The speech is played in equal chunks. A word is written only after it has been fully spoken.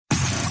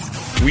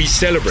We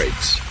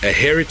celebrate a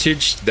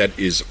heritage that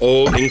is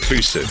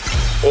all-inclusive.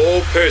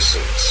 All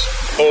persons,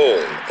 all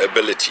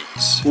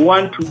abilities. We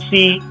want to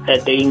see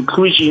the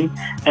inclusion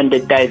and the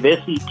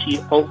diversity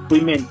of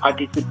women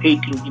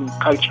participating in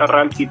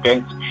cultural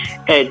events,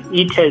 and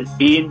it has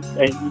been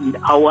in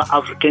our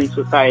African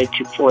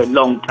society for a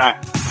long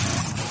time.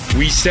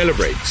 We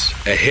celebrate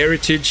a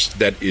heritage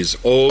that is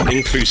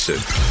all-inclusive.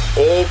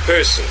 All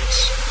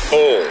persons,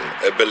 all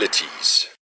abilities.